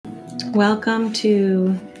Welcome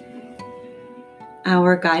to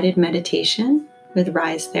our guided meditation with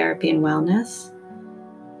Rise Therapy and Wellness.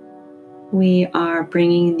 We are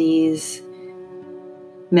bringing these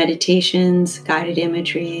meditations, guided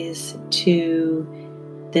imageries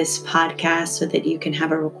to this podcast so that you can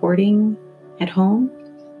have a recording at home,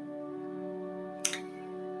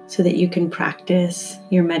 so that you can practice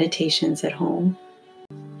your meditations at home.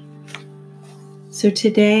 So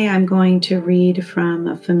today I'm going to read from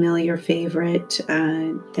a familiar favorite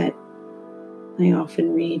that I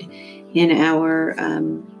often read in our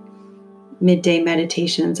midday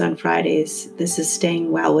meditations on Fridays. This is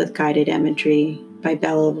Staying Well with Guided Imagery by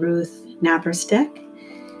Bella Ruth Naverstick.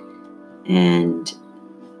 And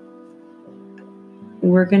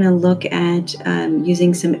we're going to look at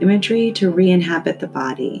using some imagery to re-inhabit the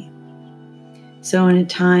body. So in a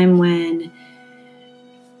time when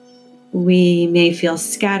we may feel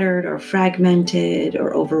scattered or fragmented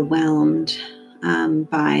or overwhelmed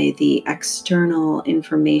by the external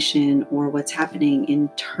information or what's happening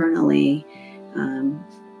internally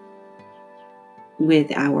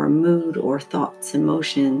with our mood or thoughts,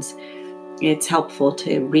 emotions, it's helpful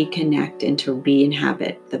to reconnect and to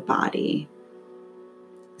re-inhabit the body.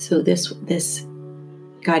 So this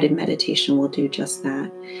guided meditation will do just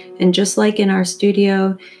that. And just like in our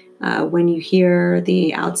studio, when you hear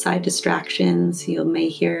the outside distractions, you may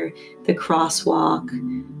hear the crosswalk.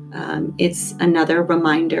 It's another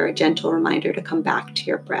reminder, a gentle reminder to come back to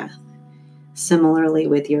your breath. Similarly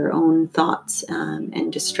with your own thoughts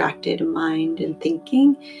and distracted mind and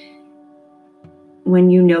thinking,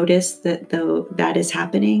 when you notice that that is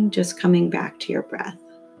happening, just coming back to your breath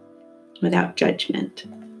without judgment.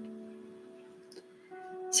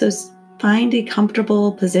 So find a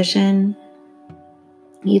comfortable position,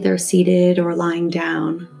 either seated or lying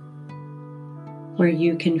down, where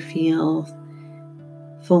you can feel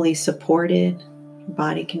fully supported. Your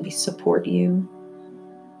body can support you.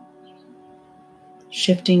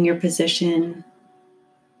 Shifting your position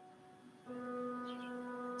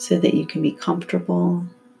so that you can be comfortable.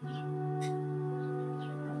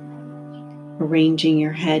 Arranging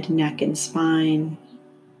your head, neck, and spine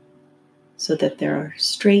so that they're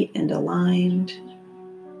straight and aligned.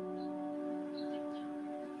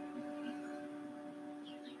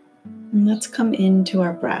 And let's come into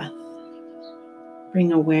our breath.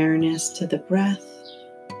 Bring awareness to the breath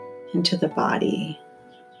and to the body.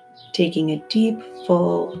 Taking a deep,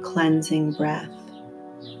 full, cleansing breath.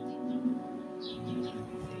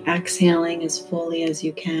 Exhaling as fully as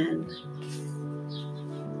you can.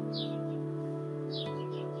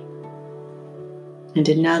 And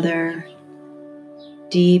another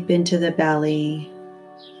deep into the belly.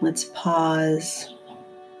 Let's pause.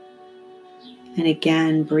 And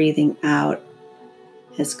again, breathing out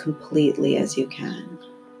as completely as you can.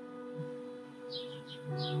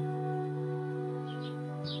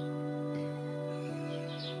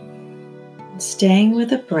 Staying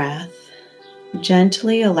with the breath,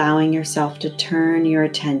 gently allowing yourself to turn your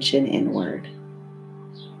attention inward.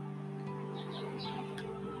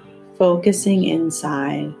 Focusing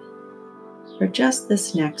inside for just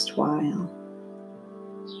this next while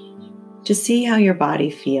to see how your body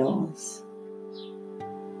feels.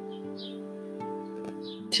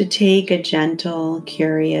 To take a gentle,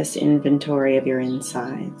 curious inventory of your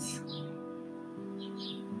insides.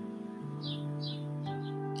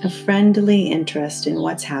 A friendly interest in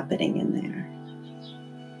what's happening in there.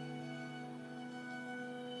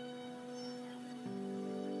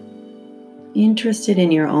 Interested in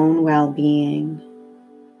your own well-being.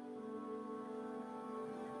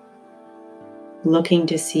 Looking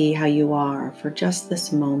to see how you are for just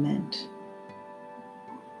this moment.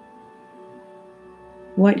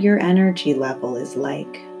 What your energy level is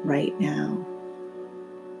like right now.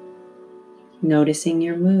 Noticing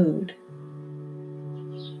your mood.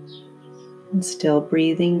 And still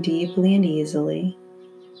breathing deeply and easily.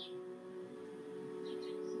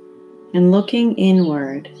 And looking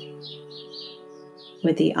inward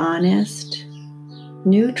with the honest,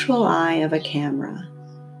 neutral eye of a camera.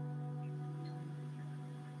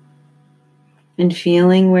 And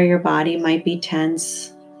feeling where your body might be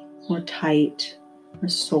tense or tight or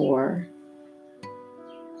sore.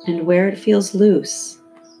 And where it feels loose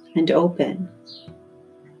and open.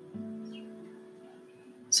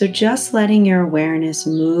 So just letting your awareness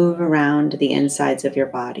move around the insides of your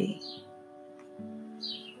body.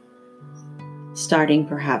 Starting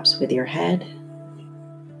perhaps with your head.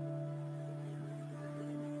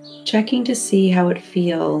 Checking to see how it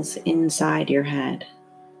feels inside your head.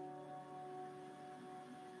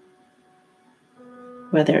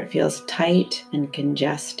 Whether it feels tight and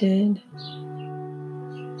congested,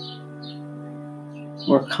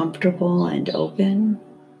 or comfortable and open.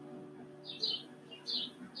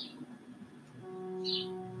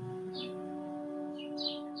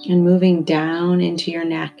 And moving down into your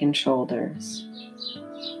neck and shoulders.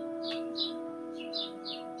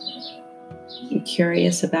 I'm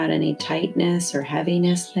curious about any tightness or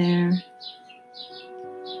heaviness there.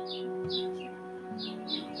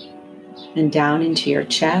 And down into your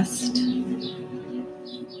chest.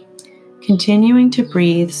 Continuing to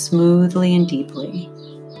breathe smoothly and deeply.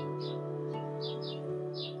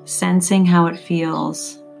 Sensing how it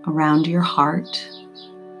feels around your heart.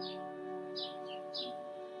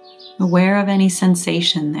 Aware of any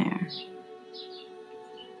sensation there.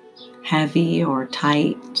 Heavy or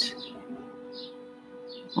tight,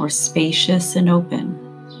 or spacious and open.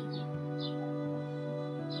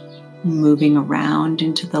 Moving around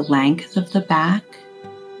into the length of the back.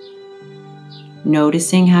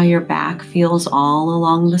 Noticing how your back feels all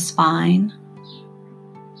along the spine.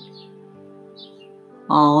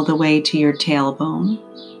 All the way to your tailbone.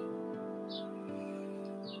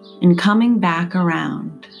 And coming back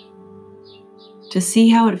around to see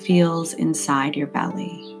how it feels inside your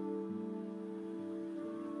belly.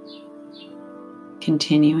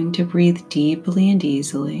 Continuing to breathe deeply and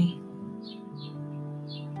easily.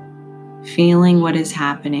 Feeling what is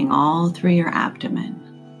happening all through your abdomen.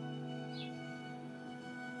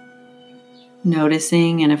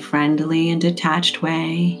 Noticing in a friendly and detached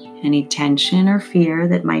way any tension or fear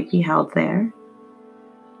that might be held there.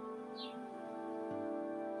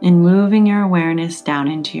 And moving your awareness down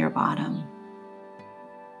into your bottom.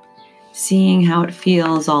 Seeing how it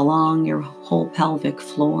feels all along your whole pelvic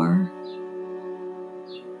floor.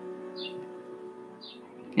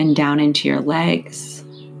 And down into your legs.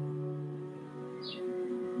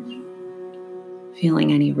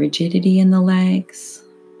 Feeling any rigidity in the legs.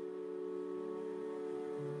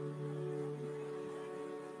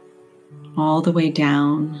 All the way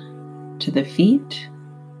down to the feet.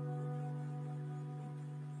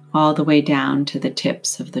 All the way down to the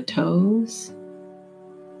tips of the toes.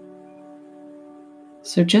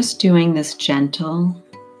 So just doing this gentle,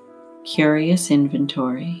 curious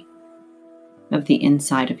inventory of the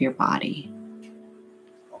inside of your body.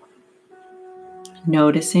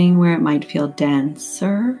 Noticing where it might feel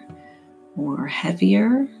denser or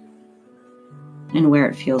heavier, and where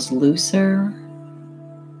it feels looser,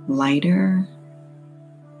 lighter,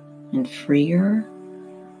 and freer.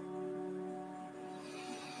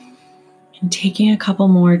 And taking a couple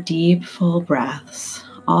more deep, full breaths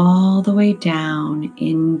all the way down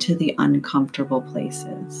into the uncomfortable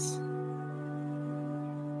places.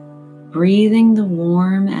 Breathing the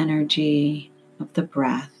warm energy of the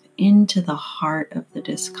breath into the heart of the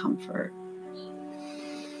discomfort.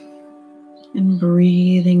 And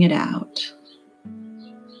breathing it out.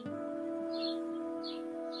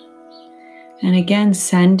 And again,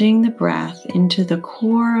 sending the breath into the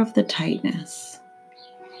core of the tightness.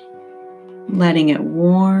 Letting it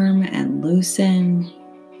warm and loosen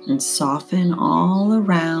and soften all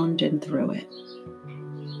around and through it.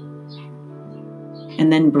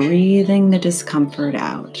 And then breathing the discomfort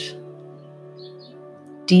out,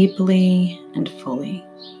 deeply and fully.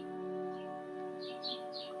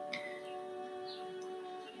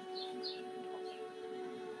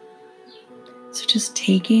 So just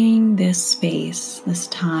taking this space, this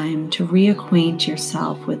time to reacquaint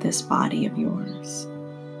yourself with this body of yours.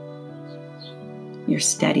 Your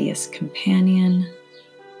steadiest companion,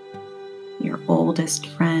 your oldest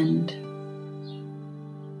friend,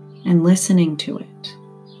 and listening to it,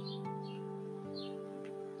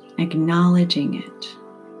 acknowledging it,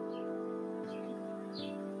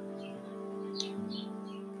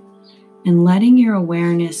 and letting your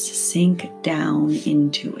awareness sink down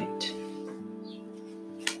into it.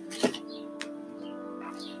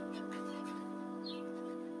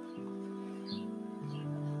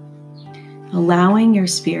 Allowing your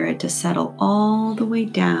spirit to settle all the way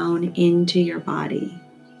down into your body,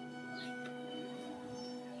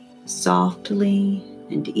 softly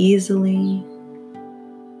and easily,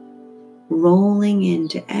 rolling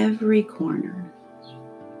into every corner,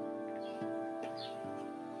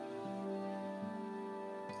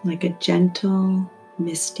 like a gentle,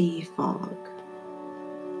 misty fog.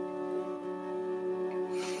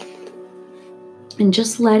 And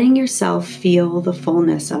just letting yourself feel the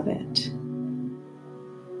fullness of it.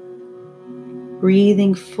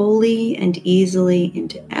 Breathing fully and easily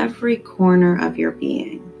into every corner of your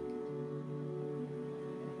being.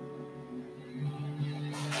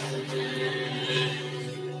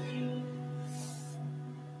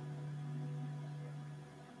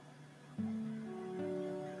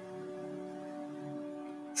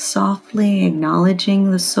 softly acknowledging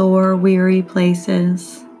the sore, weary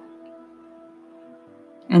places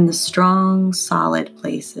and the strong, solid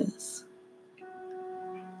places.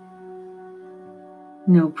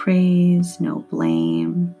 No praise, no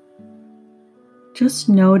blame, just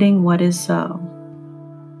noting what is so,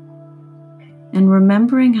 and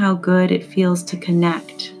remembering how good it feels to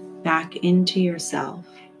connect back into yourself.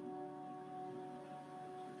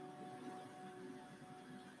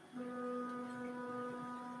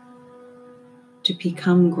 To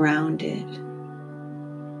become grounded.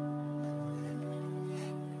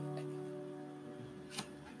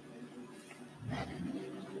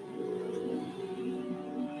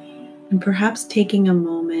 And perhaps taking a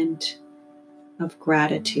moment of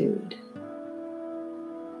gratitude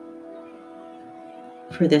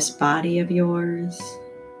for this body of yours,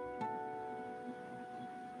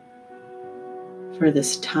 for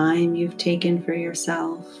this time you've taken for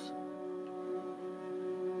yourself,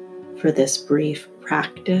 for this brief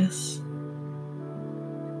practice.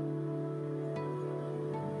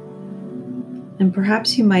 And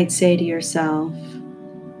perhaps you might say to yourself,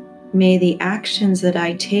 may the actions that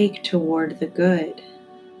I take toward the good,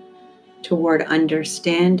 toward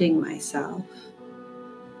understanding myself,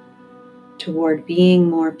 toward being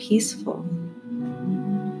more peaceful,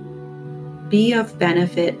 be of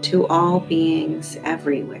benefit to all beings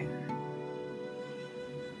everywhere.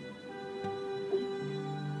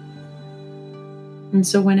 And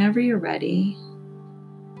so whenever you're ready,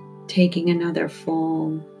 taking another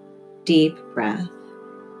full, deep breath,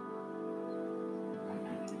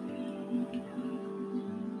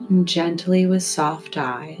 and gently with soft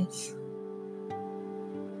eyes,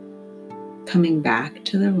 coming back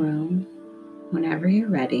to the room whenever you're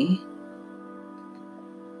ready,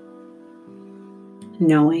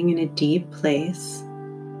 knowing in a deep place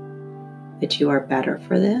that you are better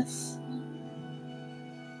for this,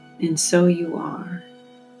 and so you are.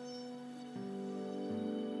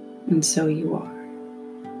 And so you are.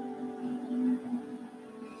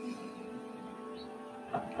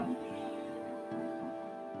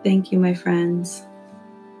 Thank you, my friends.